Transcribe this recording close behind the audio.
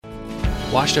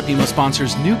Washed Up Emo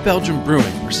sponsors New Belgium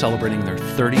Brewing are celebrating their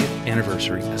 30th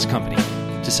anniversary as a company.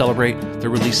 To celebrate, they're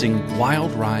releasing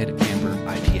Wild Ride Amber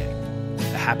IPA,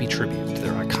 a happy tribute to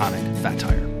their iconic fat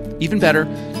tire. Even better,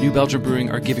 New Belgium Brewing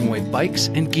are giving away bikes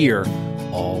and gear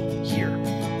all year.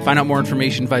 Find out more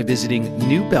information by visiting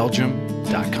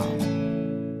newbelgium.com.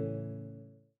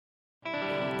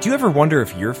 Do you ever wonder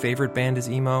if your favorite band is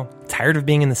emo? Tired of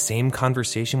being in the same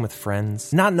conversation with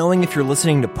friends? Not knowing if you're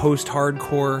listening to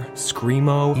post-hardcore,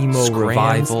 screamo, emo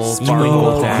revival,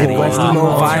 emo Midwest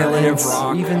emo violence,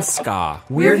 or even ska?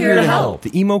 We're here to help.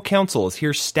 The Emo Council is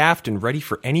here staffed and ready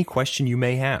for any question you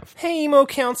may have. Hey, Emo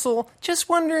Council, just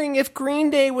wondering if Green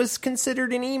Day was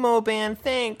considered an emo band,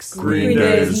 thanks. Green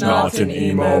Day is not an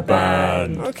emo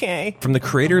band. Okay. From the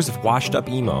creators of Washed Up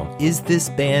Emo,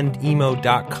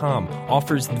 isthisbandemo.com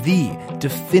offers the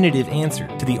definitive answer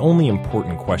to the only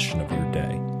important question of your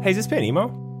day. Hey, is this band emo?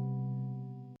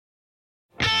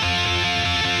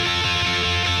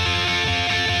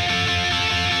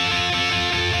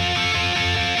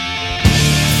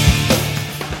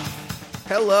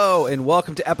 Hello, and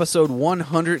welcome to episode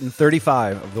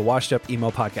 135 of the Washed Up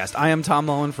Emo podcast. I am Tom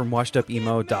Mullen from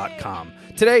washedupemo.com.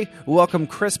 Today, we welcome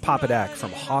Chris Popadak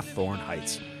from Hawthorne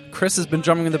Heights. Chris has been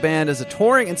drumming in the band as a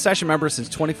touring and session member since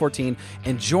 2014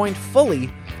 and joined fully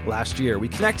last year. We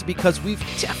connect because we've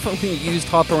definitely used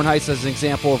Hawthorne Heights as an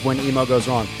example of when emo goes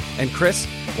wrong, and Chris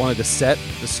wanted to set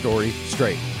the story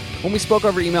straight. When we spoke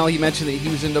over email, he mentioned that he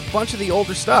was into a bunch of the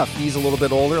older stuff. He's a little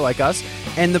bit older like us,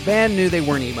 and the band knew they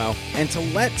weren't emo, and to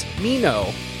let me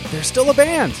know they're still a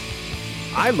band.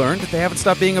 I learned that they haven't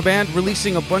stopped being a band,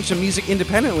 releasing a bunch of music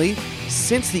independently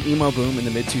since the emo boom in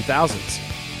the mid-2000s.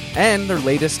 And their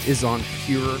latest is on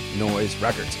Pure Noise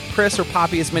Records. Chris, or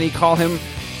Poppy as many call him,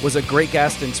 was a great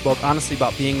guest and spoke honestly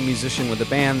about being a musician with a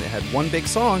band that had one big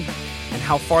song and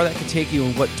how far that can take you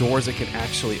and what doors it can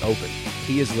actually open.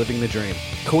 He is living the dream.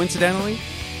 Coincidentally,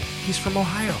 he's from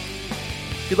Ohio.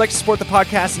 If you'd like to support the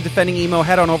podcast and defending emo,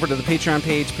 head on over to the Patreon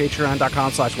page,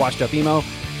 patreon.com/washedupemo.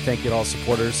 Thank you to all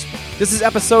supporters. This is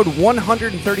episode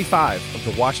 135 of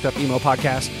the Washed Up Emo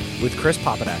podcast with Chris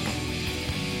Popadak.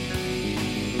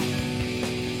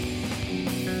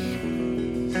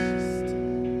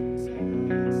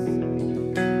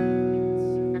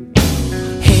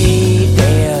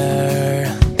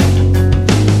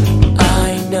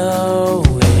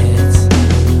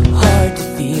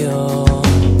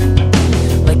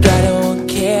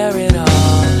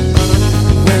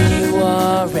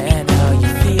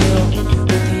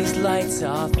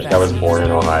 I was born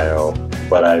in Ohio,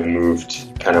 but I moved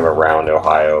kind of around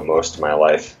Ohio most of my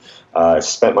life. I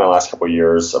spent my last couple of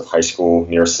years of high school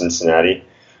near Cincinnati,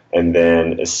 and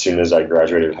then as soon as I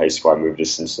graduated high school, I moved to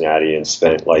Cincinnati and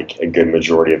spent like a good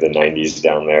majority of the 90s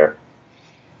down there.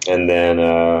 And then,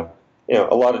 a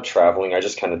lot of traveling. I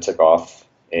just kind of took off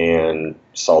and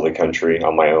saw the country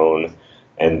on my own,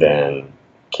 and then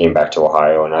came back to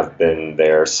Ohio, and I've been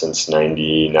there since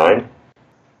 99.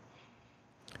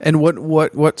 And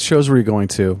what shows were you going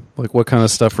to? Like, what kind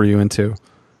of stuff were you into?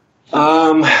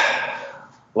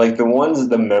 Like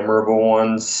the memorable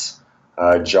ones,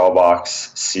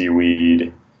 Jawbox,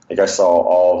 Seaweed. Like I saw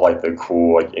all of like the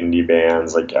cool like indie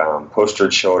bands, like Poster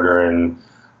Children,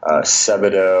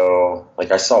 Sebadoh.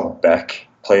 Like I saw Beck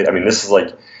play. I mean, this is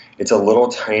like, it's a little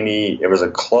tiny. It was a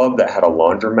club that had a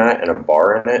laundromat and a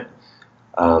bar in it.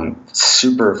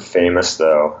 Super famous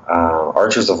though.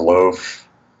 Archers of Loaf.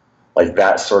 Like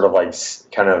that sort of like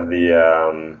kind of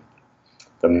the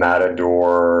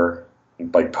Matador,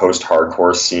 like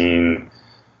post-hardcore scene.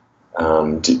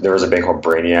 There was a band called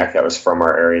Brainiac that was from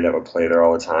our area that would play there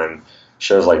all the time.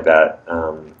 Shows like that.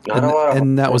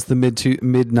 And that was the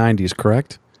mid-90s,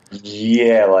 correct?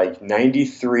 Yeah, like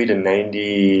 93 to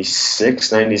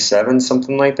 96, 97,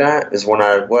 something like that is when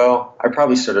I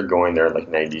probably started going there like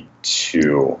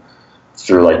 92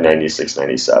 through like 96,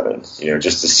 97,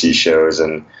 just to see shows.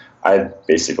 And I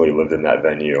basically lived in that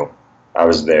venue. I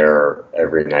was there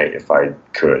every night if I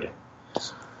could.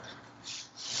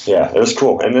 Yeah, it was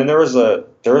cool. And then there was a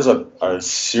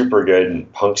super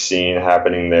good punk scene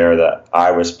happening there that I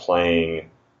was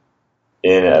playing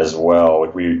in as well.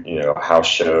 Like house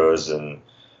shows and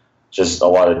just a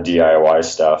lot of DIY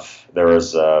stuff.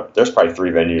 There's probably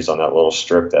 3 venues on that little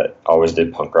strip that always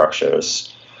did punk rock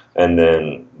shows. And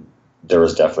then there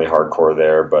was definitely hardcore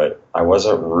there, but I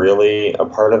wasn't really a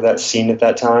part of that scene at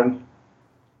that time.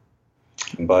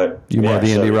 But you were the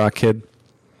indie rock kid?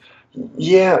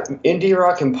 Yeah, indie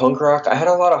rock and punk rock. I had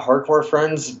a lot of hardcore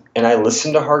friends, and I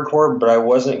listened to hardcore, but I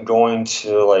wasn't going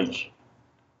to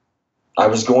I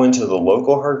was going to the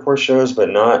local hardcore shows, but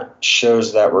not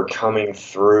shows that were coming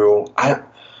through.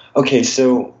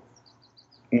 So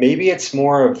maybe it's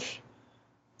more of,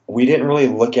 we didn't really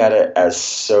look at it as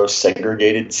so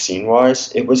segregated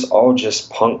scene-wise. It was all just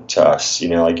punk to us,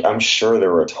 like I'm sure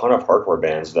there were a ton of hardcore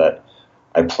bands that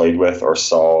I played with or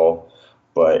saw,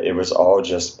 but it was all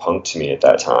just punk to me at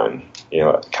that time.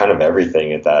 Kind of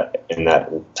everything in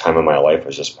that time of my life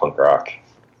was just punk rock.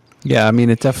 Yeah, I mean,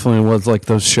 it definitely was like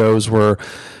those shows where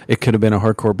it could have been a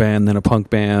hardcore band, then a punk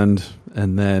band,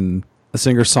 and then a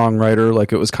singer-songwriter.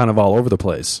 Like, it was kind of all over the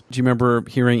place. Do you remember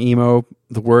hearing emo,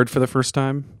 the word, for the first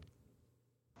time?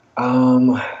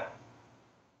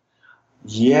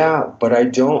 Yeah, but I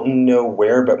don't know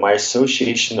where, but my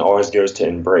association always goes to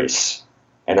Embrace.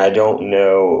 And I don't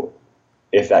know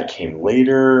if that came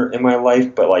later in my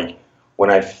life, but like, when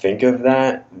I think of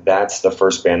that, that's the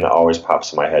first band that always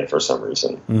pops in my head for some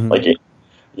reason. Mm-hmm.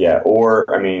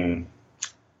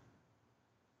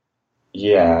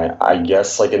 I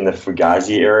guess like in the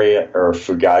Fugazi area or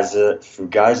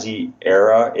Fugazi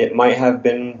era, it might have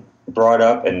been brought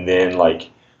up, and then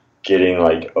like getting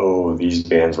like, oh, these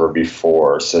bands were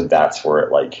before, so that's where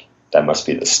it like, that must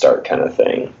be the start kind of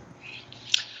thing.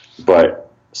 But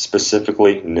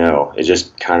specifically, no. It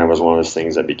just kind of was one of those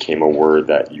things that became a word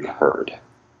that you heard.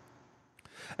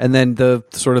 And then the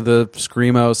sort of the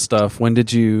screamo stuff. When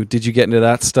did you get into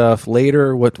that stuff?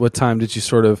 Later? What time did you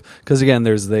sort of? Because again,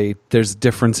 there's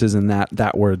differences in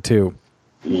that word too.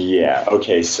 Yeah.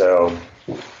 Okay. So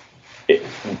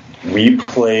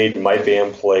my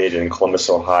band played in Columbus,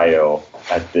 Ohio,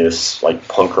 at this like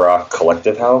punk rock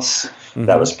collective house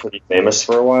that was pretty famous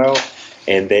for a while,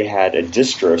 and they had a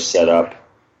distro set up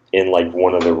in like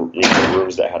one of the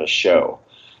rooms that had a show.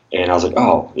 And I was like,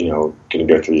 oh, going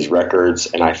to go through these records.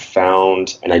 And I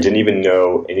found, and I didn't even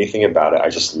know anything about it. I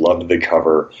just loved the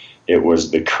cover. It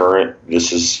was the current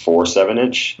This Is 4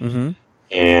 7-inch. Mm-hmm.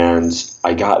 And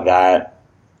I got that.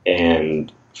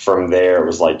 And from there, it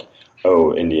was like,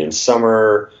 oh, Indian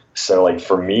Summer. So like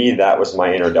for me, that was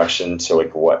my introduction to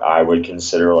like what I would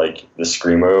consider like the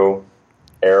screamo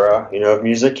era, of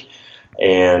music.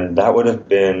 And that would have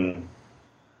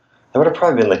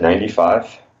probably been like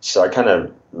 95. So I kind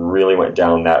of really went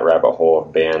down that rabbit hole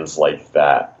of bands like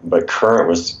that. But Current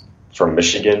was from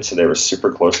Michigan, so they were super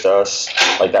close to us.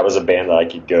 Like that was a band that I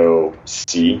could go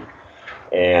see.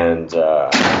 And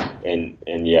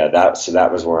yeah, that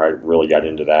was where I really got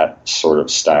into that sort of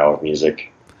style of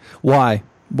music. Why?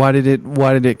 Why did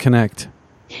it connect?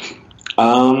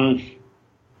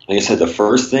 Like I said, the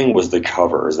first thing was the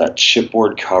cover. Is that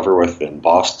chipboard cover with the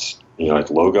embossed,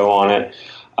 like logo on it.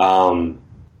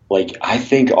 Like I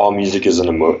think all music is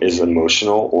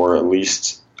emotional, or at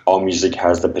least all music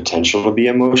has the potential to be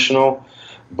emotional.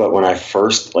 But when I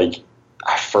first put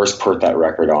that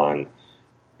record on,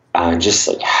 just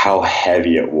like how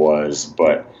heavy it was.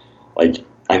 But like,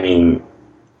 I mean,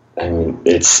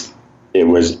 it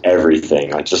was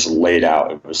everything. Like just laid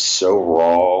out. It was so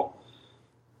raw,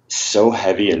 so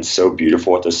heavy, and so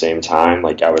beautiful at the same time.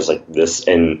 Like I was like this,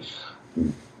 and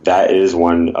that is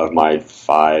one of my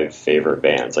 5 favorite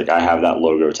bands. Like I have that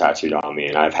logo tattooed on me,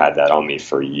 and I've had that on me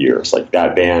for years. Like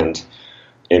that band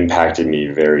impacted me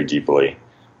very deeply.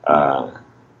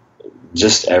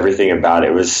 Just everything about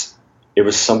it was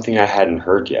something I hadn't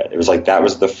heard yet. It was like that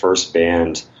was the first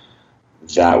band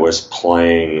that was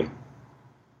playing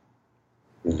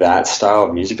that style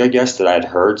of music, I guess, that I'd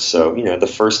heard. So, the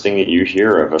first thing that you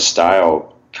hear of a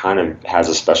style kind of has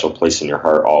a special place in your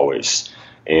heart always.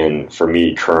 And for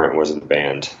me, Current was the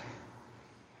band.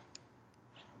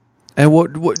 And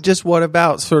what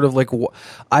about sort of like,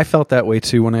 I felt that way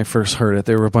too when I first heard it.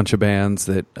 There were a bunch of bands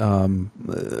that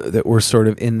were sort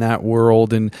of in that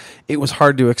world, and it was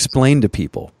hard to explain to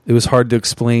people. It was hard to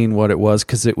explain what it was,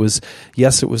 because it was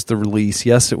the release,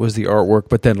 yes, it was the artwork,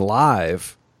 but then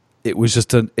live, it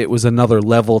was another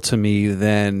level to me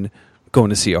than going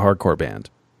to see a hardcore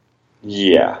band.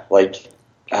 Yeah, like.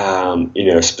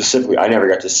 Specifically, I never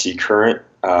got to see Current.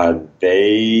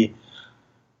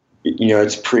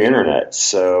 It's pre-internet,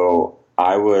 so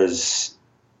I was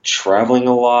traveling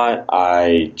a lot.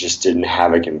 I just didn't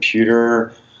have a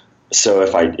computer, so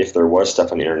if there was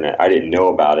stuff on the internet, I didn't know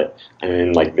about it. And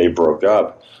then like they broke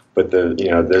up, but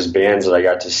there's bands that I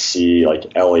got to see.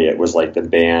 Like Elliot was like the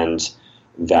band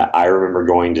that I remember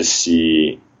going to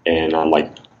see, and I'm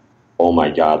like, oh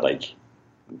my god, like.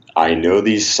 I know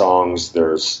these songs.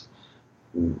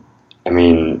 When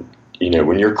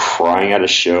you're crying at a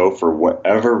show for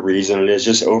whatever reason it is,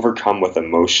 just overcome with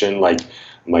emotion. Like,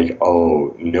 I'm like,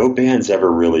 oh, no band's ever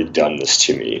really done this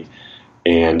to me.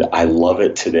 And I love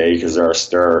it today because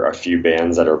there are a few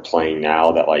bands that are playing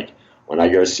now that like when I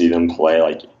go see them play,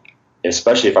 like,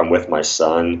 especially if I'm with my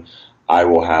son, I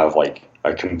will have like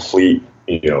a complete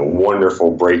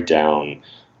wonderful breakdown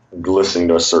listening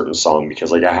to a certain song,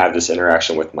 because like I have this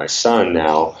interaction with my son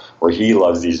now where he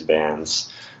loves these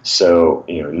bands. So,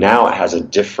 now it has a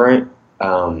different,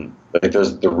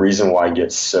 there's the reason why I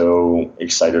get so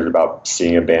excited about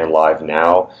seeing a band live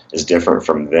now is different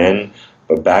from then.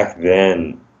 But back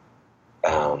then,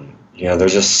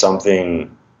 there's just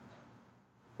something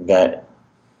that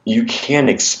you can't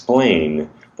explain.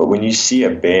 But when you see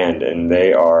a band and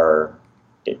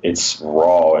it's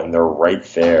raw and they're right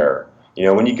there,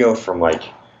 when you go from like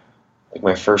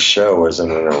my first show was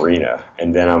in an arena,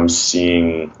 and then I'm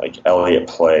seeing like Elliot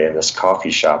play in this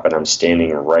coffee shop, and I'm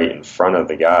standing right in front of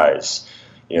the guys.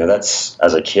 That's,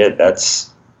 as a kid,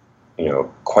 that's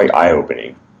quite eye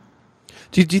opening.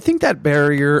 Do you think that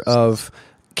barrier of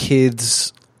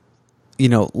kids,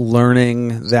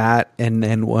 learning that, and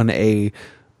then when a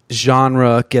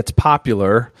genre gets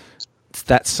popular,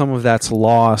 that some of that's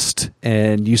lost,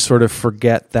 and you sort of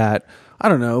forget that, I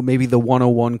don't know, maybe the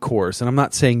 101 course. And I'm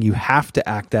not saying you have to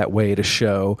act that way at a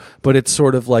show, but it's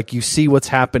sort of like you see what's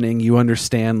happening, you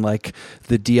understand like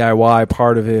the DIY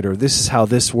part of it, or this is how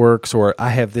this works, or I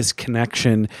have this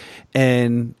connection.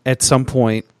 And at some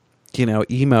point,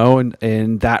 emo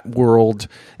and that world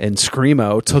and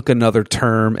screamo took another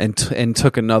term and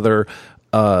took another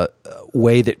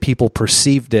way that people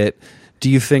perceived it. Do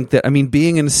you think that,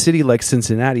 being in a city like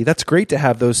Cincinnati, that's great to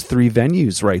have those 3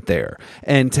 venues right there,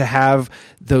 and to have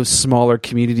those smaller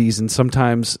communities, and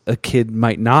sometimes a kid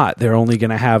might not. They're only going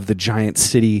to have the giant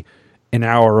city an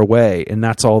hour away, and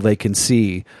that's all they can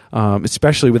see,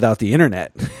 especially without the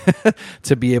internet,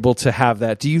 to be able to have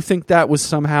that. Do you think that was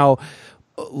somehow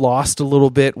lost a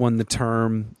little bit when the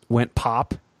term went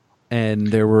pop and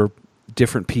there were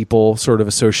different people sort of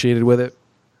associated with it?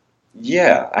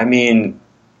 Yeah,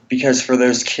 because for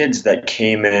those kids that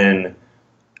came in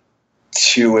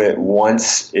to it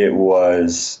once it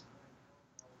was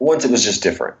just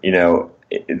different,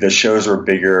 the shows were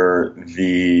bigger,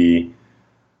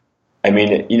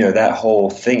 that whole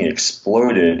thing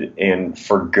exploded, and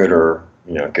for good or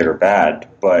bad,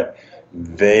 but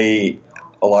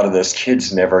a lot of those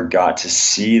kids never got to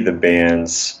see the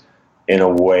bands in a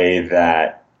way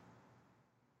that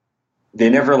they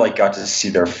never got to see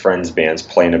their friends' bands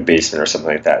play in a basement or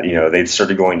something like that. They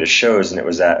started going to shows, and it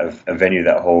was at a venue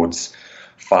that holds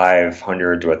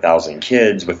 500 to 1,000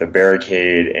 kids with a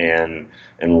barricade and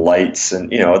lights and,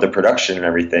 the production and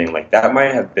everything. Like, that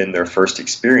might have been their first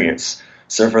experience.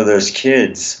 So for those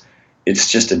kids, it's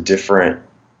just a different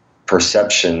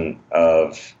perception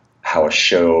of how a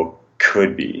show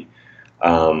could be.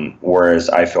 Whereas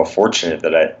I feel fortunate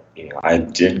that I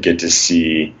did get to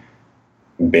see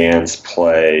bands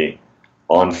play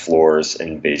on floors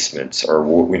in basements, or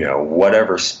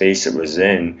whatever space it was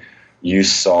in. You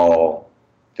saw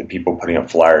the people putting up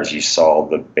flyers, you saw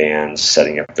the bands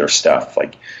setting up their stuff.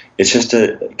 Like, it's just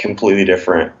a completely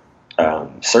different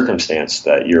circumstance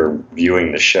that you're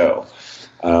viewing the show.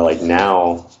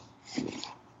 Now,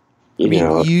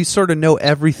 you sort of know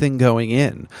everything going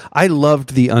in. I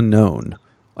loved the unknown.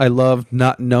 I loved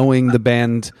not knowing the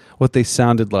band, what they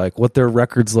sounded like, what their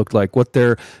records looked like, what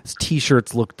their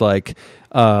T-shirts looked like,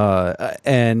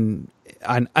 and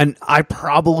I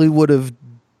probably would have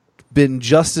been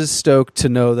just as stoked to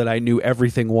know that I knew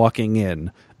everything walking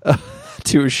in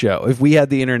to a show if we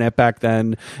had the internet back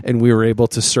then and we were able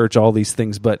to search all these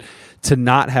things. But to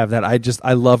not have that,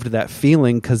 I loved that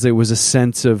feeling, because it was a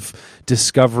sense of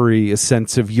discovery, a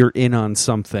sense of you're in on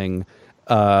something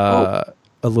a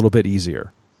little bit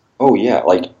easier. Oh, yeah.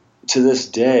 To this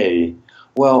day,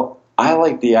 I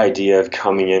like the idea of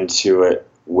coming into it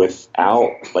without,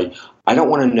 I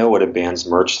don't want to know what a band's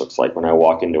merch looks like when I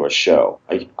walk into a show.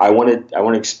 I want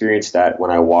to experience that when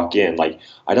I walk in.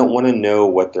 I don't want to know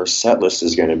what their set list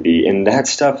is going to be. And that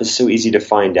stuff is so easy to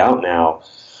find out now.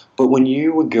 But when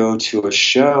you would go to a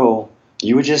show,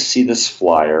 you would just see this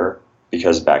flyer,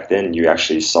 because back then you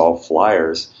actually saw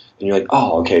flyers, and you're like,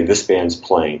 oh, okay, this band's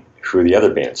playing. Who are the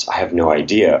other bands? I have no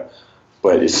idea.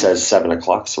 But it says 7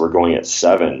 o'clock, so we're going at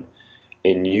 7.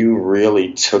 And you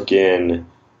really took in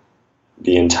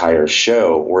the entire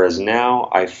show. Whereas now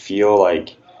I feel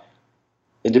like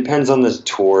it depends on the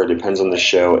tour, it depends on the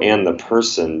show and the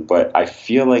person, but I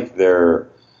feel like they're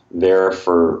there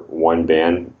for one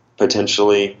band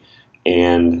potentially,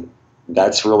 and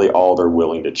that's really all they're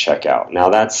willing to check out. Now,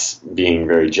 that's being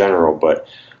very general, but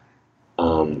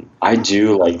I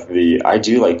do like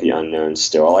the unknown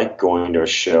still. I like going to a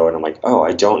show and I'm like, oh,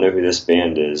 I don't know who this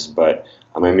band is, but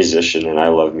I'm a musician and I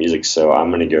love music, so I'm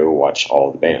going to go watch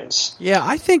all the bands. Yeah,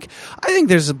 I think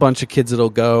there's a bunch of kids that'll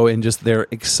go and just they're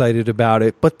excited about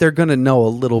it, but they're going to know a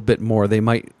little bit more. They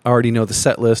might already know the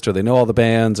set list, or they know all the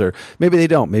bands, or maybe they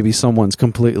don't. Maybe someone's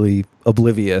completely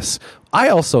oblivious. I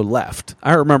also left.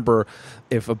 I remember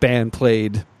if a band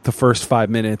played the first 5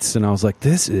 minutes and I was like,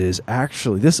 this is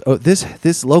actually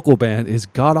this local band is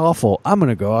god awful. I'm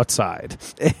gonna go outside.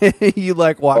 You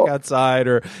like walk outside,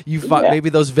 or you find maybe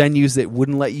those venues that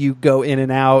wouldn't let you go in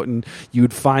and out, and you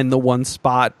would find the one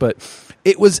spot. But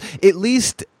it was, at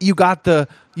least you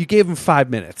gave them 5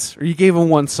 minutes, or you gave them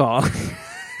one song.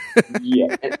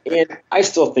 Yeah, and I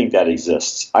still think that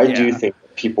exists. I do think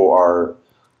that people are,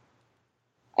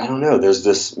 I don't know, there's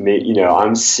this,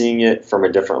 I'm seeing it from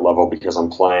a different level because I'm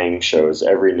playing shows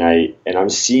every night, and I'm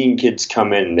seeing kids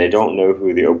come in and they don't know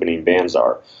who the opening bands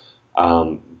are.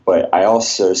 But I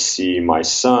also see my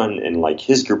son and like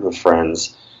his group of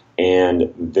friends,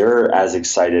 and they're as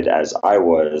excited as I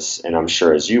was, and I'm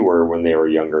sure as you were when they were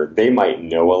younger. They might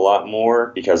know a lot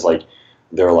more because like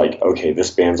they're like, okay,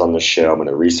 this band's on the show. I'm going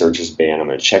to research this band. I'm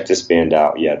going to check this band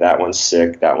out. Yeah, that one's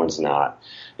sick. That one's not.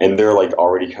 And they're like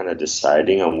already kind of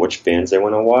deciding on which bands they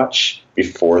want to watch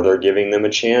before they're giving them a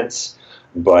chance.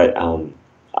 But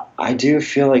I do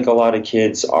feel like a lot of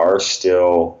kids are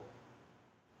still,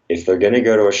 if they're going to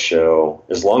go to a show,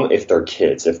 if they're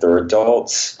kids, if they're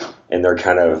adults and they're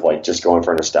kind of like just going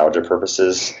for nostalgia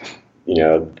purposes,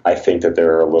 I think that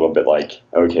they're a little bit like,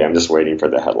 okay, I'm just waiting for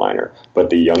the headliner.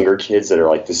 But the younger kids that are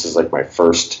like, this is like my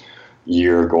first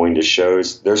year going to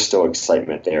shows, there's still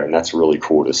excitement there, and that's really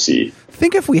cool to see.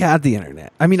 Think if we had the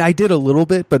internet. I mean, I did a little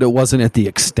bit, but it wasn't at the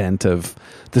extent of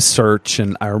the search.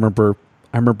 And I remember,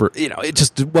 it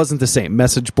just wasn't the same.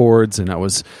 Message boards, and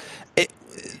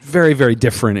very, very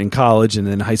different in college, and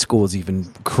then high school was even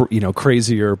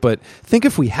crazier. But think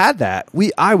if we had that,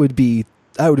 I would be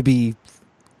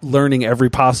learning every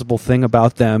possible thing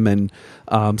about them, and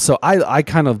so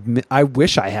I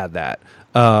wish I had that.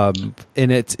 And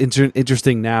it's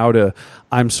interesting now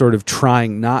I'm sort of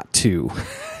trying not to.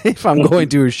 If I'm going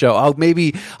to a show, I'll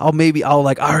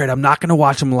like, all right, I'm not going to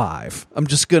watch them live. I'm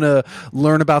just going to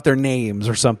learn about their names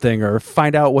or something, or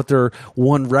find out what their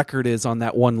one record is on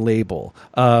that one label.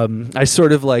 I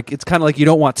sort of like, it's kind of like you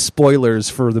don't want spoilers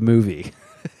for the movie.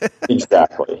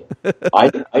 Exactly.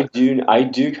 I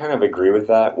do kind of agree with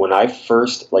that. When I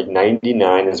first, like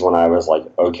 99 is when I was like,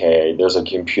 okay, there's a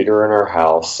computer in our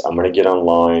house. I'm going to get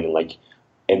online.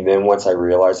 And then once I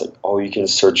realized like, oh, you can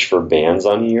search for bands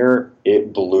on here,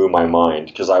 it blew my mind.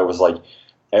 Because I was like,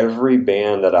 every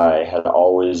band that I had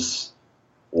always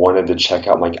wanted to check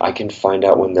out, I'm like, I can find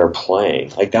out when they're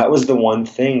playing. Like that was the one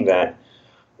thing that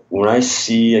when I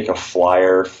see like a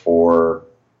flyer for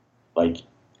like,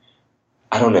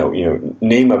 I don't know,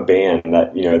 name a band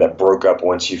that, that broke up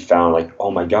once you found like,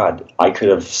 oh my God, I could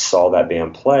have saw that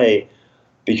band play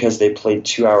because they played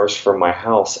 2 hours from my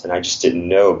house, and I just didn't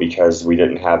know because we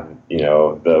didn't have,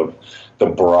 the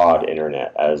broad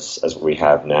internet as we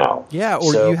have now. Yeah,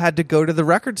 or you had to go to the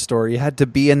record store. You had to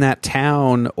be in that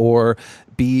town or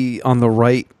be on the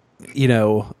right,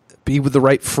 be with the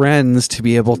right friends to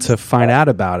be able to find out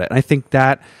about it. And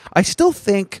I still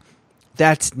think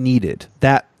that's needed.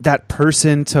 That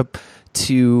person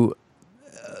to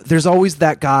there's always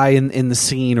that guy in the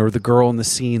scene or the girl in the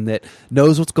scene that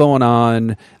knows what's going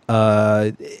on,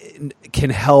 can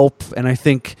help. And I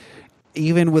think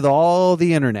even with all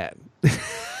the internet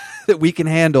that we can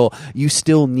handle, you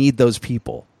still need those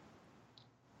people.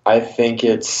 I think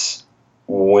it's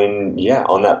when,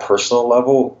 on that personal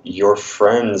level, your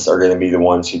friends are going to be the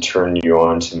ones who turn you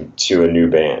on to a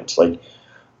new band. Like,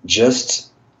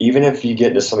 just even if you get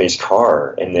into somebody's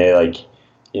car and they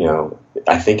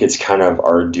I think it's kind of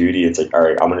our duty. It's like, all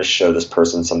right, I'm going to show this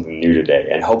person something new today,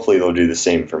 and hopefully they'll do the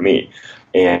same for me.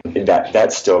 And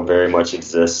that still very much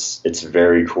exists. It's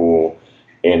very cool,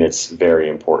 and it's very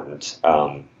important.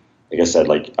 Like I said,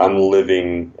 like I'm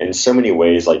living in so many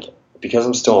ways, like because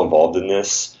I'm still involved in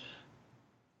this,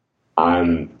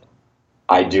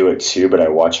 I do it too, but I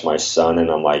watch my son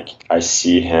and I'm like, I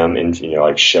see him and,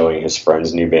 like showing his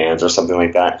friends new bands or something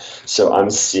like that. So I'm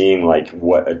seeing like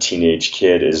what a teenage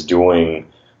kid is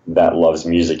doing that loves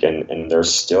music. And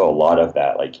there's still a lot of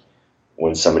that. Like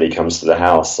when somebody comes to the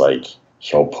house, like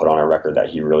he'll put on a record that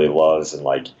he really loves and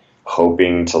like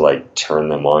hoping to like turn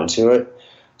them on to it.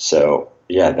 So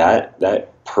yeah,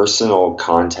 that personal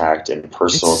contact and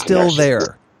personal it's still connection,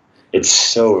 there. It's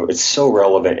so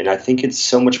relevant, and I think it's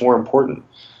so much more important.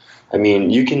 I mean,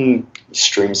 you can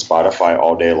stream Spotify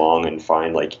all day long and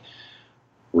find like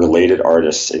related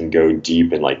artists and go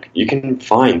deep, and like you can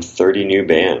find 30 new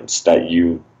bands that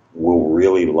you will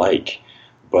really like.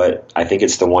 but I think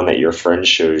it's the one that your friend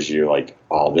shows you, like,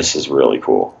 oh, this is really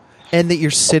cool. And that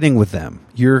you're sitting with them.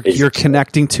 You're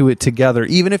connecting to it together.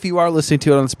 Even if you are listening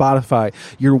to it on Spotify,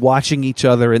 you're watching each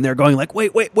other and they're going like,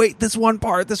 wait, this one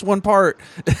part.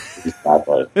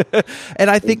 Exactly. And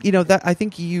I think, I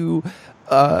think you,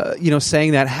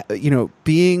 saying that,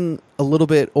 being a little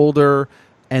bit older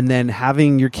and then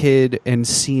having your kid and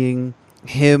seeing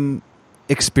him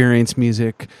experience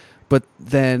music. But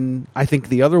then I think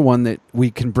the other one that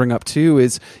we can bring up too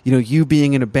is, you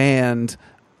being in a band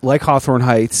like Hawthorne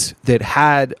Heights that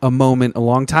had a moment a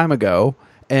long time ago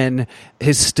and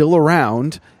is still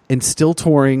around and still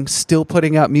touring, still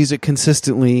putting out music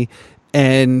consistently,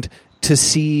 and to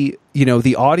see,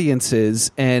 the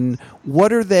audiences and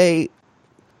what is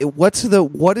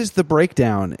the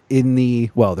breakdown in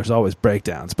there's always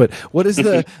breakdowns, but what is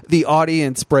the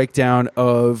audience breakdown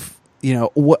of,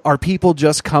 what are people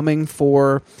just coming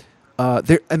for, what's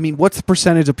the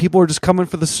percentage of people are just coming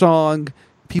for the song,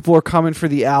 people are coming for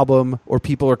the album, or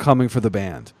people are coming for the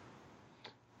band?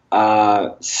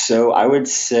 So I would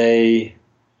say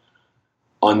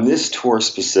on this tour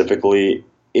specifically,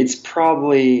 it's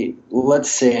probably, let's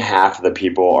say half of the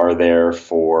people are there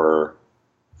for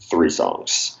 3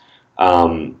 songs.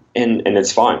 And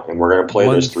it's fine. And we're going to play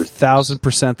those 3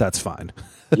 1,000% that's fine.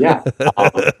 Yeah.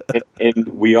 And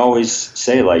we always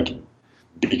say, like,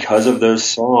 because of those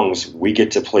songs, we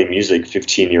get to play music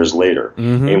 15 years later,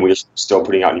 and we're still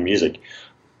putting out new music.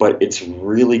 But it's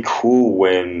really cool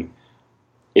when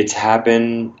it's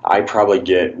happened. I probably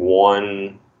get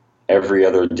one every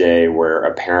other day where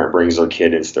a parent brings their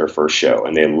kid into their first show,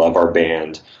 and they love our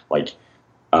band, like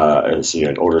as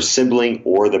an older sibling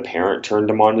or the parent turned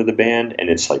them on to the band, and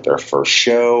it's like their first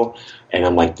show. And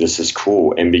I'm like, this is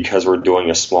cool. And because we're doing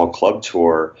a small club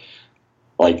tour,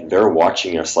 like, they're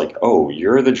watching us like, oh,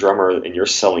 you're the drummer and you're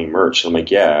selling merch. And I'm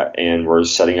like, yeah. And we're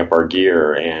setting up our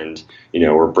gear and,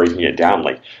 we're breaking it down.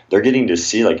 Like, they're getting to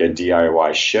see like a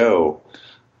DIY show.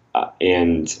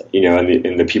 And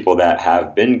the people that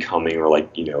have been coming or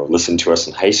like, listened to us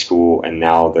in high school, and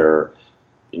now they're,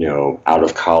 out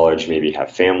of college, maybe have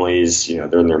families,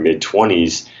 they're in their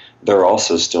mid-20s. They're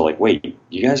also still like, wait,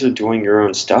 you guys are doing your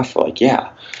own stuff? We're like,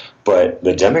 yeah. But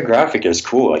the demographic is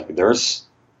cool. Like, there's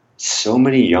so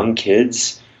many young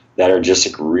kids that are just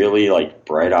like really like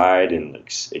bright-eyed and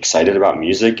like, excited about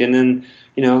music, and then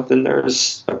then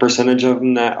there's a percentage of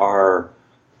them that are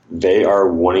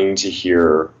wanting to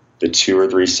hear the 2 or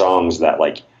 3 songs that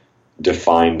like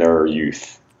define their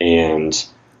youth. And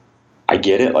I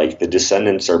get it, like the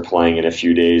Descendants are playing in a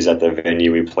few days at the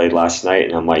venue we played last night,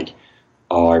 and I'm like,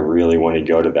 oh, I really want to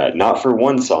go to that. Not for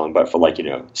one song, but for like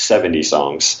 70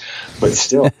 songs. But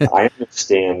still, I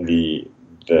understand the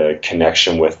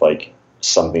connection with like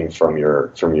something from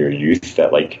your youth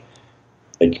that like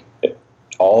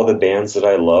all the bands that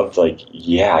I loved, like,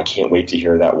 yeah, I can't wait to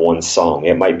hear that one song.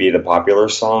 It might be the popular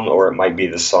song, or it might be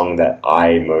the song that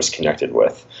I most connected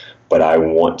with, but I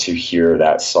want to hear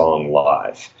that song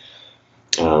live.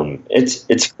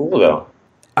 It's cool though.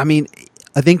 I mean,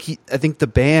 I think the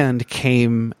band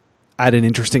came at an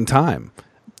interesting time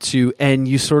and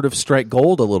you sort of strike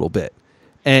gold a little bit.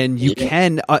 And you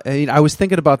can, I was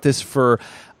thinking about this for,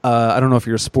 I don't know if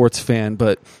you're a sports fan,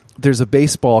 but there's a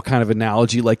baseball kind of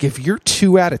analogy. Like, if you're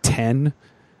 2 out of 10,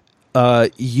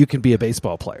 you can be a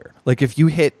baseball player. Like, if you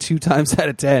hit 2 times out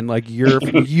of 10, like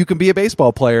you can be a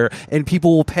baseball player and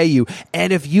people will pay you.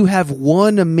 And if you have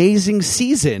one amazing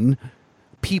season,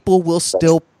 people will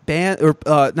still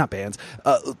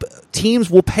teams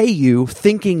will pay you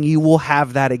thinking you will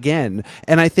have that again.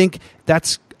 And I think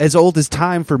that's as old as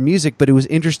time for music, but it was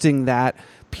interesting that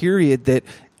period that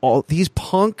all these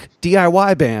punk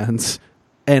DIY bands,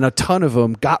 and a ton of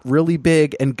them, got really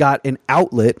big and got an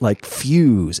outlet like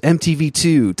Fuse,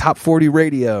 MTV2, Top 40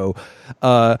 Radio,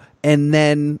 and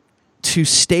then to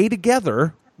stay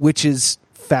together, which is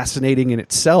fascinating in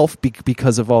itself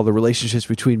because of all the relationships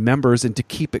between members, and to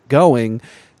keep it going,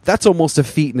 that's almost a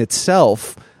feat in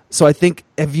itself. So I think,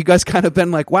 have you guys kind of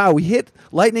been like, wow, we hit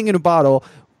lightning in a bottle,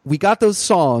 we got those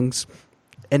songs,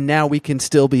 and now we can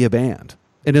still be a band?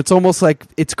 And it's almost like,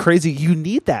 it's crazy. You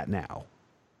need that now.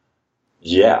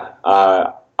 Yeah.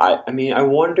 I mean, I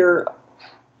wonder,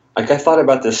 like, I thought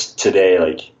about this today,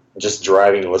 like, just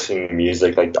driving, listening to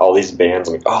music, like, all these bands,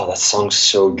 I'm like, oh, that song's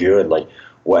so good. Like,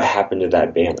 what happened to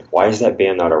that band? Like, why is that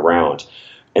band not around?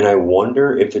 And I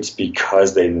wonder if it's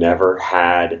because they never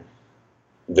had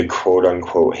the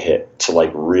quote-unquote hit to,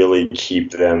 like, really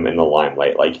keep them in the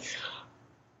limelight. Like,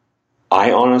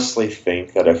 I honestly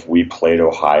think that if we played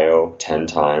Ohio 10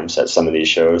 times at some of these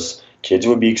shows, kids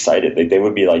would be excited. They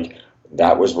would be like,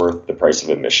 that was worth the price of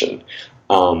admission.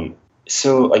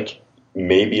 so like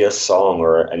maybe a song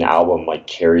or an album like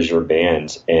carries your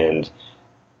band. And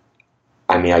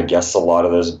I mean, I guess a lot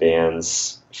of those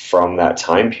bands from that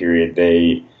time period,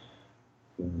 they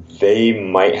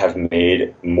might have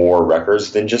made more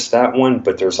records than just that one,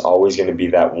 but there's always going to be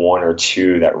that one or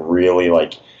two that really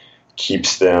like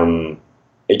keeps their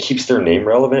name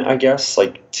relevant, I guess.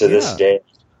 Like to this day,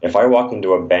 if I walk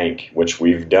into a bank, which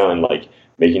we've done, like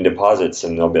making deposits,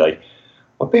 and they'll be like,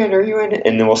 "What band are you in?"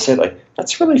 And then we'll say like,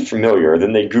 "That's really familiar."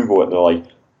 Then they Google it and they're like,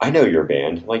 "I know your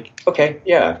band." I'm like, okay,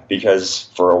 yeah, because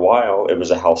for a while it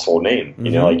was a household name.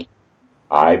 You know, like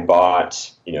I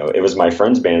bought, it was my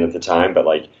friend's band at the time, but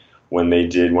like when they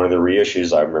did one of the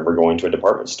reissues, I remember going to a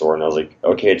department store and I was like,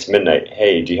 "Okay, it's midnight.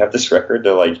 Hey, do you have this record?"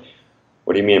 They're like,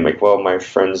 "What do you mean?" I'm like, "Well, my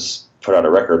friends put out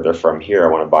a record. They're from here. I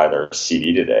want to buy their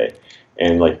CD today."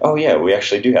 And like, "Oh yeah, we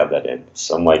actually do have that in."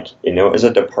 So I'm like, it was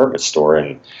a department store.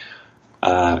 And,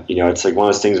 it's like one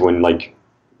of those things when like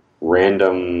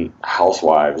random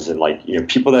housewives and like,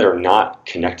 people that are not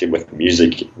connected with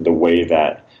music the way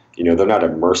that, they're not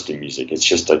immersed in music. It's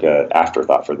just like a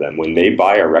afterthought for them. When they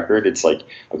buy a record, it's like,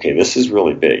 okay, this is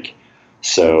really big.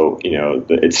 So,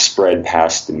 it's spread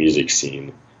past the music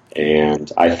scene.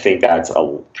 And I think that's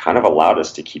kind of allowed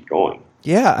us to keep going.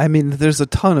 Yeah, I mean, there's a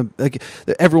ton of like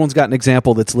everyone's got an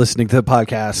example that's listening to the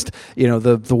podcast.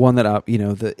 The one that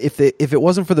if it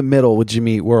wasn't for the middle with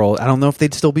Jimmy Eat World, I don't know if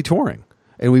they'd still be touring,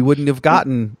 and we wouldn't have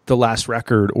gotten the last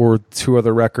record or two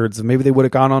other records, and maybe they would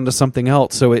have gone on to something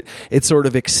else. So it sort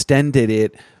of extended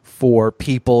it for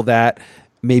people that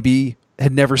maybe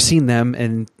had never seen them,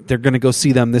 and they're going to go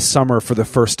see them this summer for the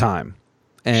first time.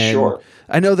 And sure.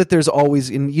 I know that there's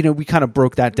always, and we kind of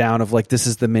broke that down of like, this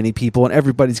is the many people and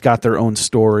everybody's got their own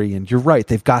story. And you're right,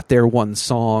 they've got their one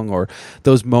song or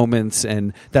those moments,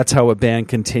 and that's how a band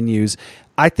continues.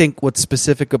 I think what's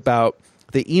specific about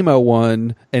the emo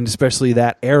one, and especially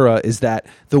that era, is that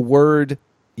the word,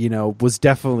 was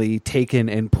definitely taken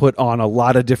and put on a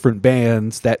lot of different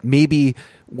bands that maybe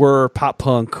were pop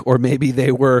punk or maybe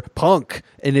they were punk,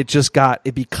 and it just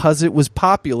because it was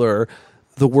popular,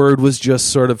 the word was just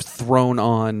sort of thrown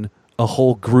on a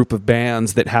whole group of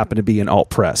bands that happen to be in alt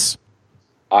press.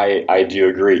 I do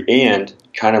agree. And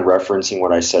kind of referencing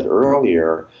what I said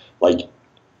earlier, like,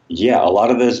 yeah, a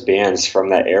lot of those bands from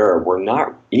that era were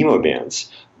not emo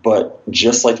bands. But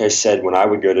just like I said, when I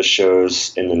would go to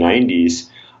shows in the 90s,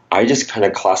 I just kind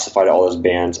of classified all those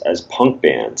bands as punk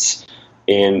bands.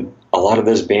 And a lot of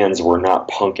those bands were not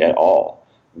punk at all.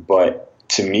 But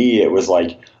to me, it was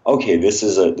like, okay, this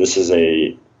is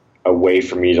a way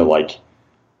for me to like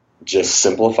just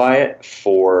simplify it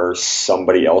for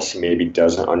somebody else who maybe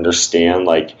doesn't understand,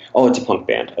 like, oh, it's a punk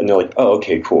band, and they're like, oh,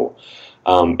 okay, cool.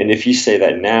 And if you say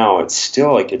that now, it's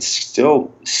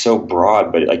still so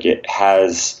broad, but like it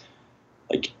has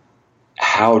like,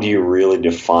 how do you really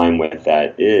define what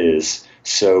that is?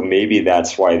 So maybe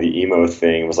that's why the emo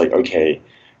thing was like, okay,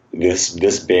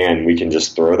 this band, we can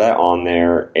just throw that on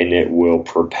there and it will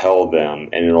propel them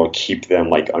and it'll keep them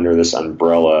like under this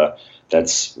umbrella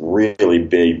that's really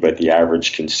big, but the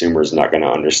average consumer is not going to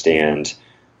understand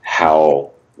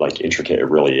how like intricate it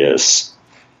really is.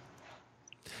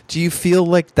 Do you feel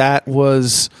like that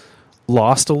was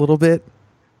lost a little bit?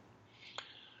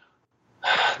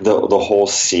 The whole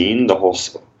scene,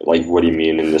 like, what do you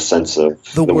mean in the sense of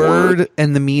the word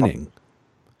and the meaning?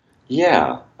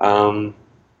 Yeah.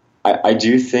 I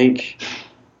do think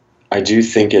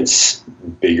it's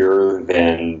bigger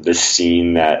than the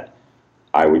scene that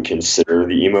I would consider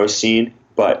the emo scene,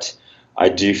 but I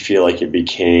do feel like it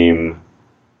became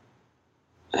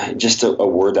just a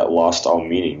word that lost all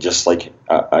meaning. Just like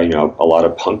a lot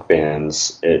of punk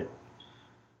bands,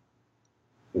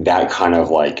 that kind of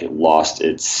like lost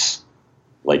its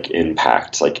like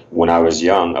impact. Like when I was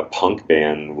young, a punk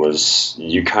band was,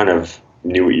 you kind of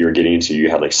knew what you were getting into. You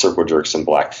had like Circle Jerks and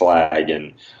Black Flag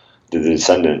and the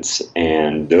Descendants,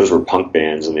 and those were punk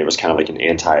bands, and it was kind of like an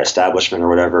anti-establishment or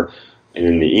whatever. And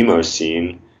in the emo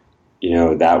scene,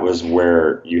 that was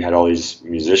where you had all these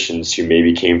musicians who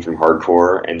maybe came from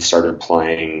hardcore and started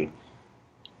playing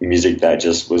music that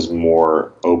just was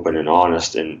more open and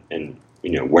honest and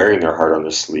wearing their heart on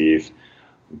the sleeve.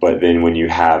 But then when you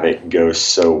have it go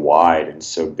so wide and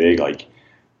so big, like,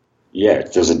 yeah,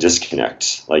 there's a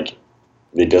disconnect. Like,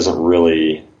 it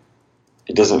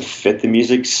doesn't fit the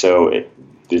music. So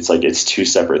it's like, it's two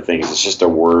separate things. It's just a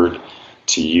word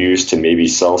to use to maybe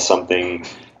sell something,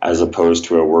 as opposed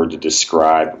to a word to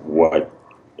describe what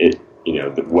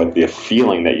what the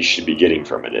feeling that you should be getting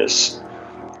from it is.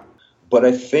 But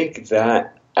I think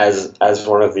that as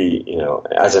one of the,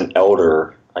 as an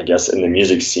elder, I guess, in the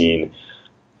music scene,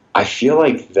 I feel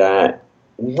like that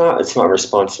it's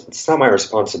not my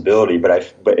responsibility,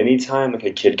 but anytime like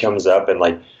a kid comes up and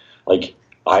like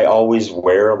I always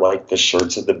wear like the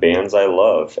shirts of the bands I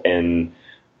love, and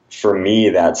for me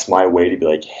that's my way to be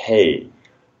like, hey,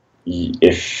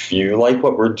 if you like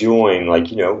what we're doing, like,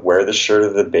 wear the shirt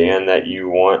of the band that you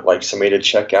want like somebody to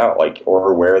check out, like,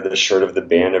 or wear the shirt of the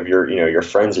band of your your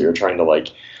friends that you're trying to like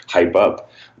hype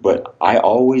up. But I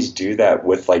always do that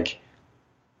with like,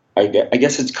 I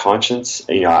guess it's conscience.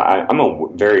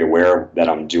 I'm very aware that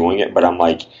I'm doing it, but I'm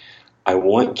like, I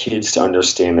want kids to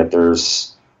understand that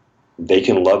they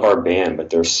can love our band,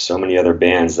 but there's so many other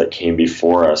bands that came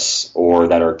before us or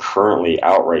that are currently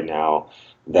out right now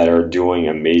that are doing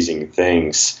amazing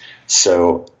things.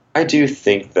 So I do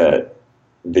think that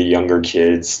the younger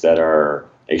kids that are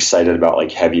excited about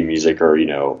like heavy music or,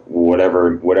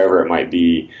 whatever it might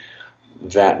be,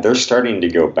 that they're starting to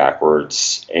go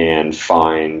backwards and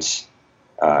find,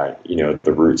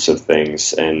 the roots of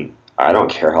things. And I don't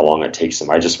care how long it takes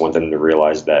them. I just want them to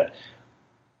realize that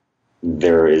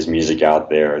there is music out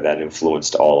there that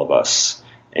influenced all of us,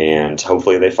 and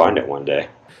hopefully they find it one day.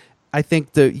 I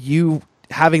think that you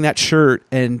having that shirt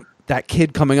and that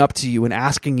kid coming up to you and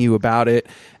asking you about it,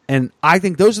 and I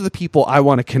think those are the people I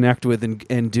want to connect with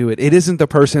and do it. It isn't the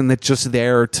person that's just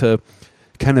there to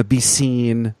kind of be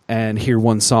seen and hear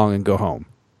one song and go home.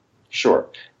 Sure.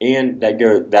 And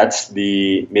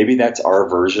maybe that's our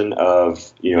version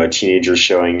of, a teenager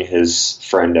showing his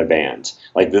friend a band.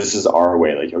 Like, this is our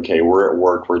way. Like, okay, we're at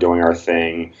work, we're doing our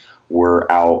thing, we're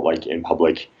out like in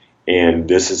public, and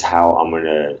this is how I'm going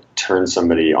to turn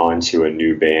somebody onto a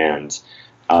new band.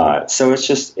 So it's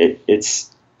just,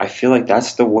 I feel like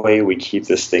that's the way we keep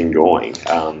this thing going.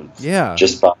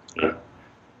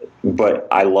 But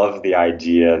I love the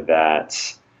idea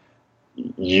that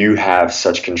you have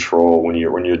such control when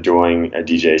you're doing a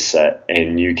DJ set,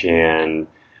 and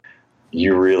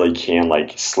you really can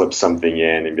like slip something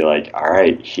in and be like, all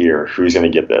right, here, who's going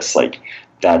to get this? Like,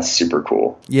 that's super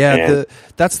cool. Yeah.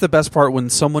 That's the best part, when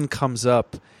someone comes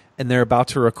up and they're about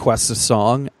to request a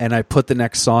song and I put the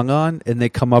next song on and they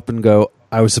come up and go,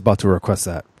 I was about to request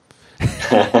that.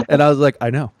 And I was like, I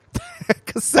know.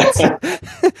 It's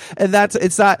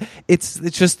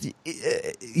just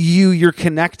you're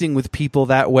connecting with people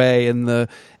that way, and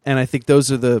I think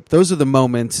those are the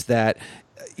moments that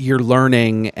you're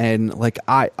learning. And like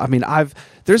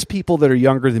there's people that are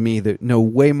younger than me that know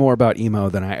way more about emo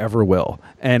than I ever will,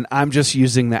 and I'm just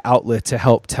using the outlet to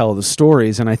help tell the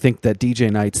stories. And I think that DJ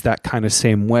Night's that kind of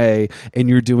same way, and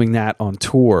you're doing that on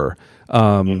tour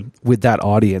with that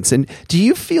audience. And do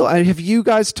you feel, have you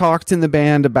guys talked in the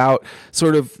band about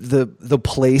sort of the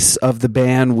place of the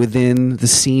band within the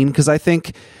scene? Because I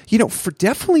think,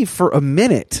 definitely for a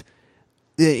minute,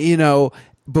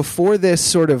 before this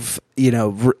sort of,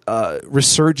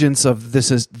 resurgence of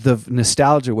this is the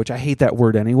nostalgia, which I hate that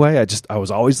word anyway. I was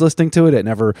always listening to it. I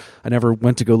never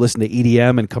went to go listen to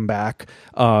EDM and come back.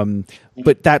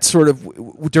 But that sort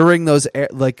of during those,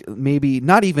 like maybe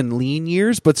not even lean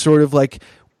years, but sort of like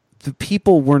the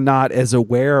people were not as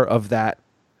aware of that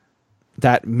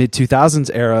mid 2000s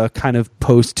era, kind of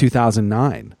post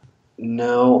 2009.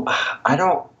 No, I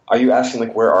don't. Are you asking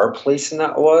like where our place in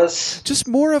that was? Just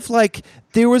more of like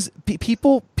there was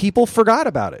people forgot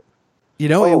about it.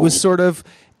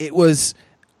 It was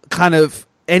kind of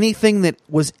anything that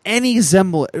was any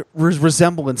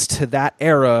resemblance to that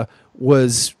era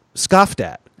was scoffed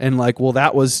at, and like, well,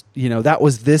 that was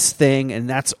this thing, and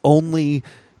that's only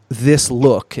this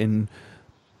look, and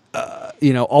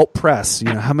alt press,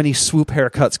 how many swoop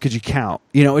haircuts could you count?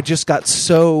 It just got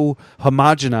so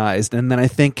homogenized, and then I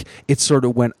think it sort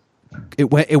of went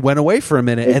away for a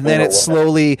minute, and then it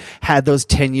slowly had those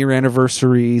 10-year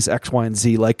anniversaries, X, Y, and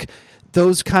Z, like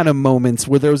those kind of moments.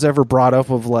 Were those ever brought up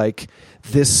of like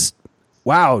this,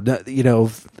 wow,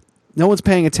 no one's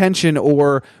paying attention,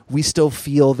 or we still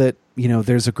feel that,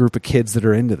 there's a group of kids that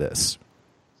are into this?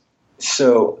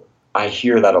 So I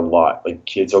hear that a lot. Like,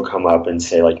 kids will come up and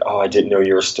say like, oh, I didn't know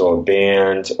you were still a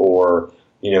band, or,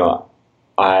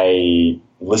 I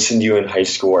listened to you in high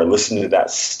school, or I listened to that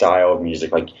style of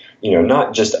music, like,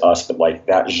 not just us, but like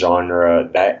that genre,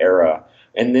 that era.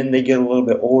 And then they get a little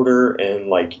bit older, and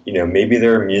like, maybe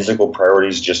their musical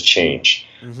priorities just change.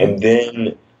 Mm-hmm. And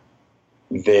then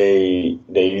they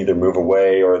either move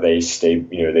away, or they stay,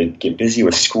 they get busy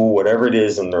with school, whatever it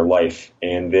is in their life.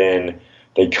 And then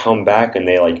they come back and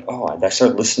they like, oh, I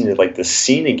started listening to like the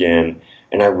scene again,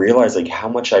 and I realized like how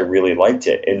much I really liked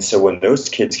it. And so when those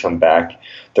kids come back,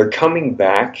 they're coming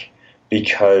back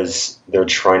because they're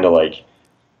trying to like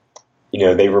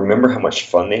they remember how much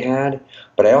fun they had,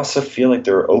 but I also feel like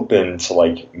they're open to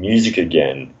like music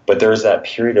again. But there's that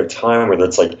period of time where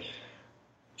it's like,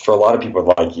 for a lot of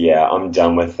people, like, yeah, I'm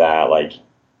done with that. Like,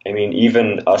 I mean,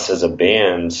 even us as a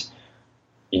band,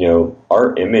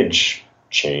 our image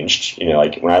changed.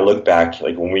 Like when I look back,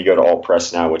 like when we go to All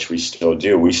Press now, which we still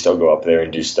do, we still go up there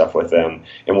and do stuff with them,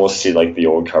 and we'll see like the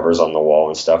old covers on the wall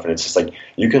and stuff. And it's just like,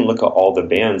 you can look at all the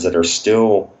bands that are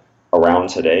still around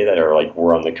today that are like,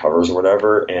 we're on the covers or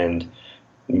whatever, and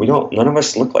none of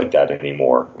us look like that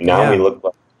anymore. Now we look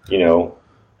like,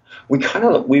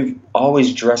 we've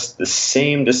always dressed the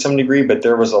same to some degree, but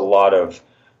there was a lot of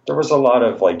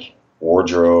like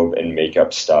wardrobe and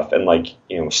makeup stuff and like,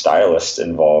 stylists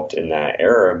involved in that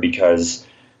era because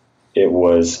it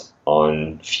was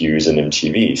on Fuse and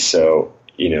MTV. So,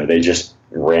 they just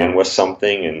ran with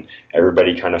something and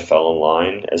everybody kind of fell in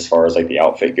line as far as like the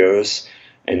outfit goes.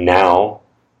 And now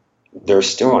they're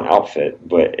still an outfit,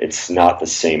 but it's not the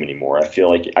same anymore. I feel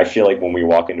like when we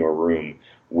walk into a room,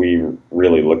 we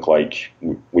really look like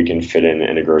we can fit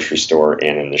in a grocery store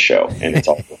and in the show, and it's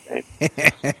all the same.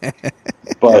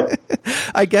 But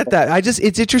I get that.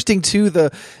 It's interesting too.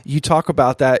 You talk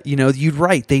about that, you're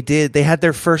right. They had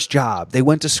their first job. They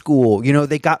went to school,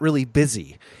 they got really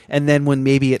busy. And then when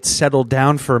maybe it settled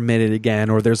down for a minute again,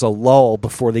 or there's a lull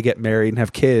before they get married and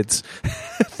have kids,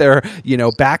 they're,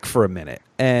 back for a minute.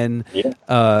 And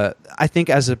I think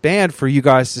as a band, for you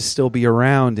guys to still be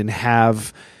around and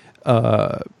have,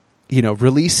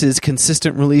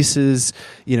 consistent releases,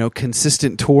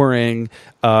 consistent touring,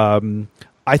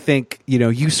 I think,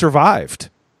 you survived.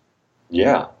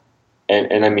 Yeah.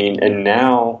 And I mean, and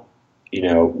now,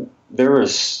 there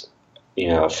was,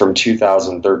 from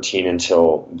 2013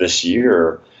 until this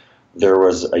year, there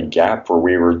was a gap where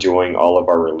we were doing all of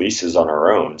our releases on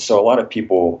our own. So a lot of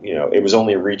people, it was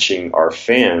only reaching our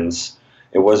fans.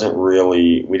 It wasn't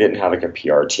really, we didn't have like a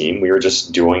PR team. We were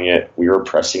just doing it. We were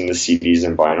pressing the CDs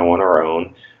and vinyl on our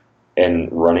own and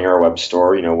running our web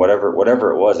store,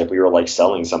 whatever it was. If we were like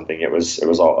selling something, it was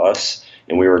all us.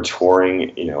 And we were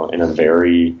touring,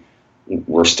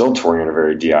 we're still touring in a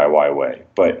very DIY way.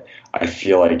 But I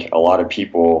feel like a lot of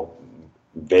people,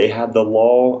 they had the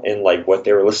lull in like what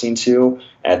they were listening to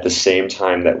at the same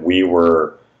time that we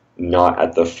were not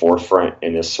at the forefront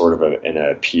in a sort of in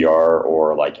a PR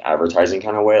or like advertising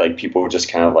kind of way. Like people were just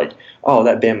kind of like, oh,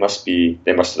 that band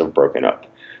they must have broken up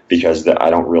because I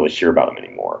don't really hear about them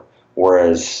anymore.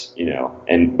 Whereas,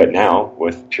 but now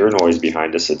with Pure Noise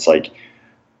behind us, it's like,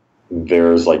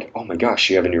 there's like, oh my gosh,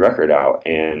 you have a new record out,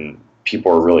 and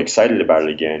people are really excited about it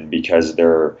again because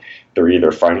they're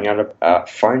either finding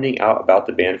out about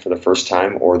the band for the first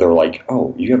time, or they're like,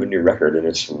 oh, you have a new record and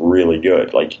it's really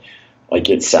good. Like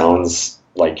it sounds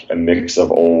like a mix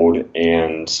of old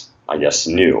and I guess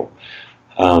new.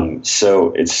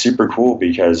 So it's super cool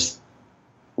because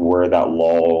where that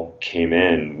lull came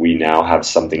in, we now have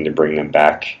something to bring them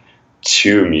back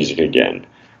to music again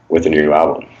with a new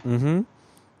album. Mm-hmm.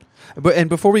 And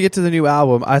before we get to the new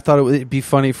album, I thought it would be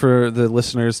funny for the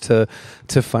listeners to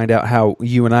find out how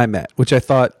you and I met, which I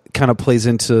thought kind of plays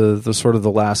into the sort of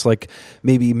the last like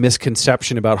maybe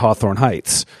misconception about Hawthorne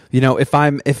Heights.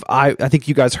 I think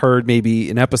you guys heard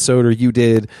maybe an episode, or you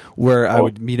did, where I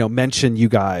would mention you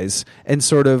guys and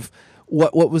sort of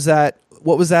what was that.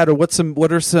 What was that, or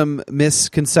what are some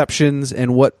misconceptions,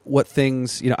 and what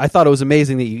things, I thought it was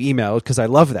amazing that you emailed, because I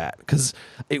love that, because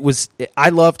I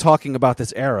love talking about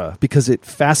this era because it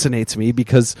fascinates me,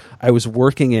 because I was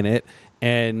working in it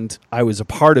and I was a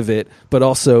part of it, but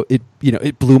also it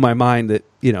blew my mind that,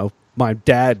 my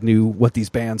dad knew what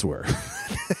these bands were.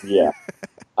 Yeah.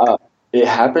 It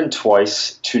happened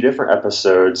twice, 2 different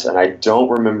episodes, and I don't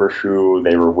remember who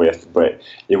they were with, but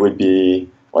it would be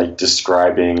like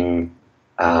describing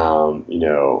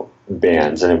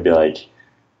bands, and it'd be like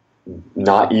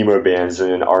not emo bands,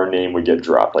 and then our name would get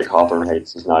dropped, like Hawthorne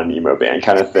Heights is not an emo band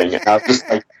kind of thing. And I was just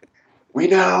like, we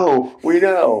know.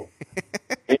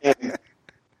 And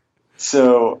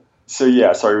so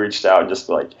I reached out and just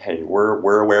be like, hey,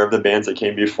 we're aware of the bands that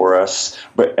came before us,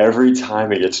 but every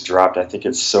time it gets dropped, I think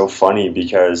it's so funny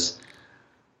because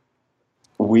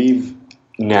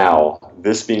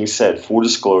this being said, full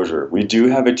disclosure, we do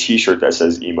have a t-shirt that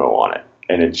says emo on it.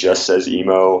 And it just says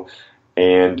emo,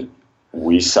 and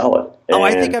we sell it. And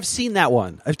I think I've seen that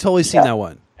one. I've totally seen that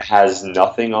one. It has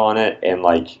nothing on it, and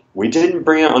like we didn't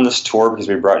bring it on this tour because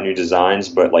we brought new designs,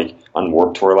 but like on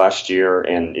Warped Tour last year,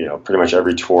 and pretty much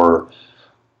every tour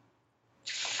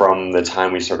from the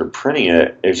time we started printing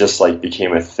it, it just like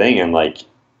became a thing, and like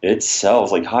it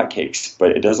sells like hotcakes,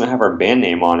 but it doesn't have our band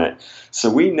name on it. So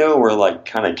we know we're like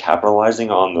kind of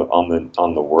capitalizing on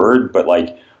the word, but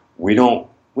like we don't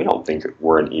think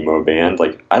we're an emo band.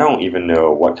 Like, I don't even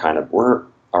know we're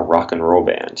a rock and roll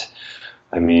band.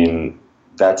 I mean,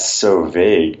 that's so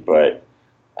vague, but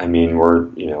I mean,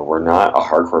 we're not a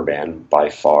hardcore band by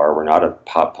far. We're not a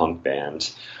pop punk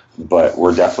band, but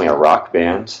we're definitely a rock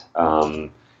band.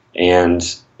 And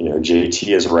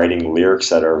JT is writing lyrics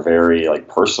that are very like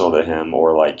personal to him,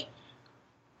 or like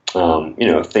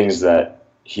things that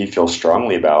he feels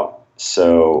strongly about.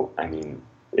 So, I mean,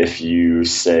 if you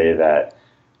say that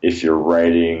if you're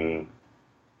writing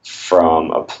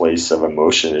from a place of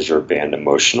emotion, is your band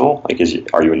emotional? Like,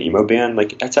 are you an emo band?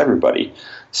 Like, that's everybody.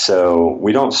 So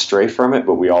we don't stray from it,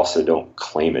 but we also don't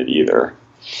claim it either.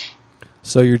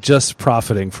 So you're just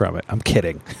profiting from it. I'm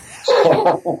kidding.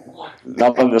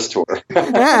 Not on this tour.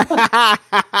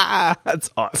 That's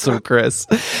awesome, Chris.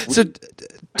 So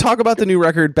talk about the new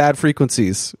record, Bad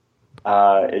Frequencies.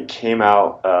 It came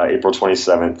out April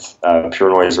 27th,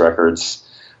 Pure Noise Records.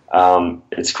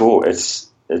 It's cool.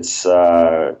 It's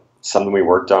something we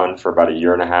worked on for about a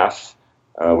year and a half.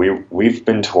 We've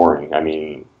been touring. I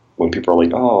mean, when people are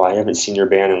like, "Oh, I haven't seen your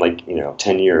band in like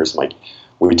 10 years," I'm like,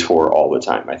 we tour all the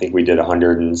time. I think we did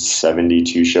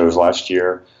 172 shows last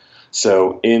year.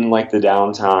 So in like the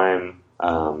downtime,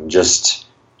 just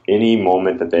any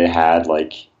moment that they had,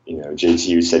 like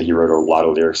JT said he wrote a lot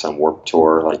of lyrics on Warped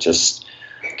Tour, like just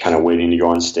kind of waiting to go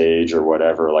on stage or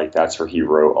whatever. Like that's where he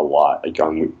wrote a lot. Like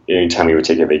anytime he would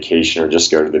take a vacation or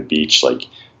just go to the beach, like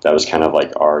that was kind of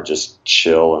like our just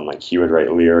chill, and like he would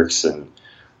write lyrics. And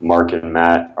Mark and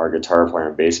Matt, our guitar player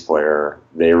and bass player,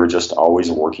 they were just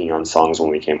always working on songs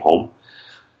when we came home.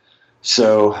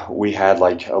 So we had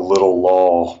like a little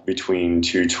lull between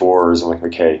two tours. I'm like,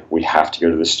 okay, we have to go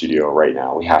to the studio right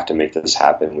now. We have to make this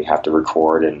happen. We have to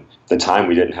record. And at the time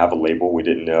we didn't have a label. We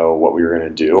didn't know what we were going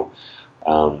to do.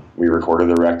 We recorded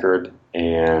the record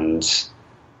and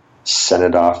sent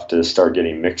it off to start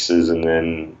getting mixes. And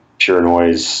then Pure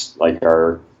Noise, like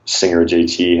our singer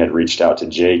JT, had reached out to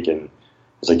Jake and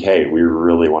was like, hey, we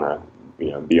really want to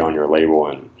be on your label,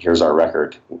 and here's our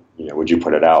record. Would you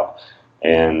put it out?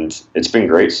 And it's been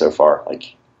great so far.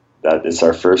 Like that, it's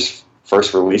our first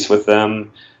release with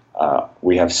them.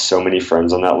 We have so many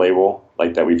friends on that label,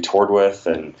 like that we've toured with,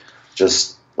 and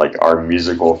just like our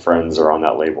musical friends are on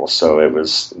that label. So it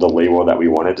was the label that we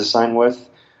wanted to sign with,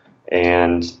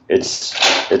 and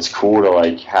it's cool to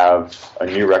like have a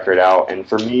new record out. And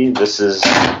for me, this is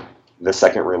the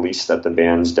second release that the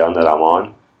band's done that I'm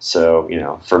on.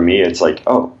 So for me, it's like,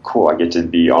 oh, cool, I get to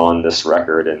be on this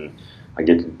record, and I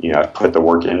get to, I put the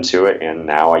work into it, and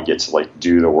now I get to like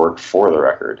do the work for the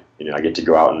record. I get to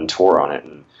go out and tour on it,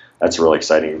 and that's really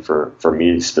exciting for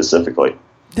me specifically.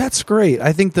 That's great.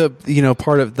 I think the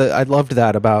part of I loved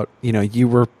that about you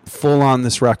were full on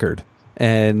this record,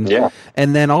 and yeah.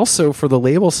 And then also for the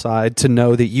label side to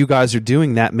know that you guys are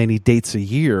doing that many dates a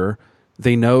year,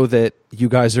 they know that you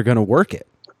guys are going to work it.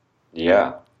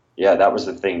 Yeah, that was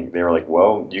the thing. They were like,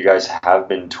 well, you guys have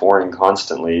been touring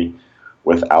constantly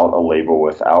without a label,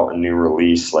 without a new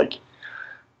release. Like,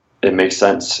 it makes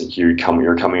sense. You're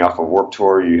coming off a Warped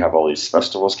Tour. You have all these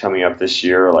festivals coming up this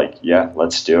year. Like, yeah,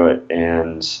 let's do it.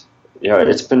 And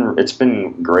it's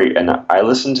been great. And I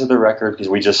listened to the record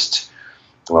because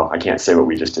I can't say what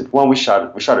we just did. Well, we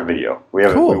shot a video.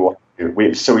 Cool.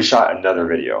 We shot another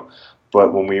video.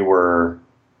 But when we were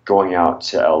going out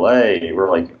to LA, we were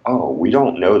like, oh, we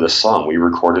don't know the song. We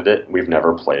recorded it. We've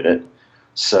never played it.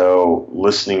 So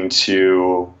listening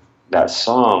to that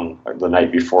song the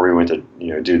night before we went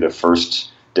to do the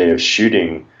first day of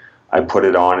shooting, I put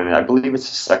it on, and I believe it's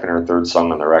the second or third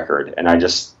song on the record, and I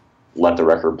just let the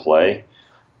record play.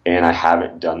 And I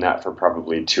haven't done that for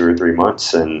probably 2 or 3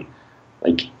 months, and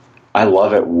like I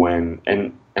love it when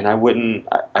and I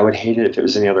would hate it if it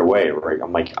was any other way, right?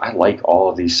 I'm like, I like all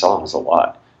of these songs a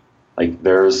lot. Like,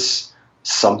 there's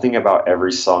something about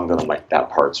every song that I'm like, that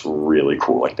part's really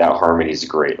cool. Like, that harmony's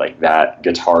great. Like, that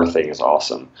guitar thing is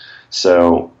awesome.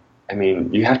 So, I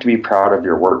mean, you have to be proud of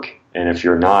your work. And if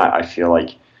you're not, I feel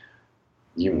like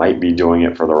you might be doing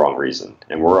it for the wrong reason.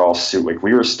 And we're all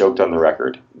we were stoked on the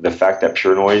record. The fact that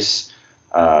Pure Noise,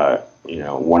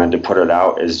 wanted to put it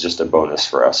out is just a bonus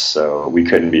for us. So we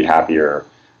couldn't be happier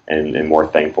and more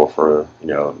thankful for,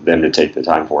 them to take the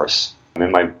time for us. I'm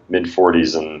in my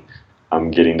mid-40s, and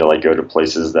I'm getting to like go to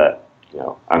places that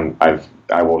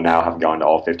I will now have gone to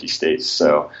all 50 states.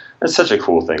 So that's such a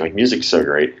cool thing. Like, music's so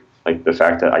great. Like, the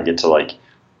fact that I get to like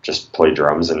just play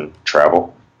drums and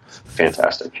travel,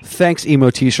 fantastic. Thanks, emo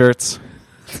t-shirts.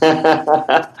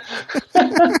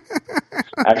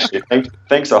 Actually,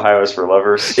 thanks Ohio is for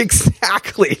Lovers.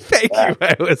 Exactly. Thank you,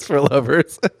 Ohio is for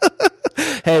Lovers.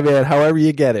 Hey man, however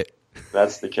you get it.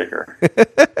 That's the kicker.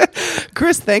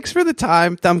 Chris, thanks for the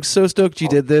time. I'm so stoked you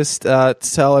did this. To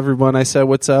tell everyone I said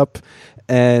what's up,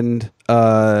 and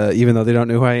even though they don't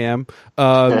know who I am.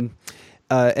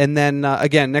 And then,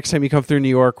 again, next time you come through New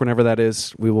York, whenever that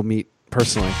is, we will meet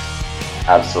personally.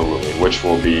 Absolutely, which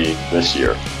will be this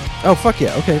year. Oh, fuck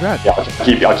yeah. Okay, rad. Yeah,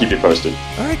 I'll keep you posted.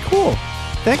 All right, cool.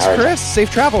 Thanks, All right. Chris. Safe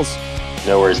travels.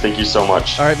 No worries. Thank you so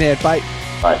much. All right, man. Bye.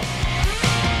 Bye.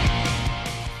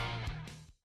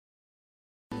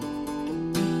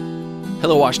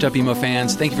 Hello, Washed Up Emo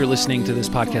fans. Thank you for listening to this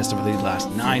podcast over the last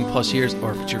 9+ years,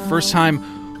 or if it's your first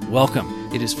time, welcome.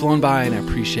 It has flown by, and I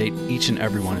appreciate each and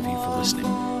every one of you for listening.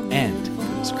 And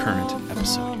for this current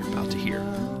episode you're about to hear,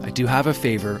 I do have a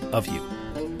favor of you.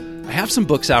 I have some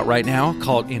books out right now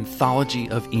called Anthology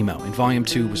of Emo, and Volume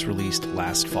 2 was released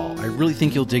last fall. I really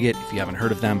think you'll dig it if you haven't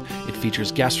heard of them. It features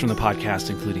guests from the podcast,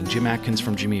 including Jim Atkins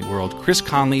from Jimmy Eat World, Chris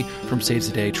Conley from Saves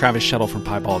the Day, Travis Shuttle from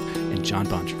Piebald, and John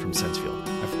Bunch from Sensefield.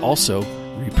 I've also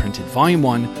reprinted Volume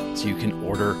 1 so you can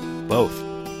order both.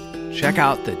 Check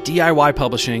out the DIY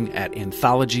publishing at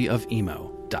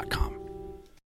anthologyofemo.com.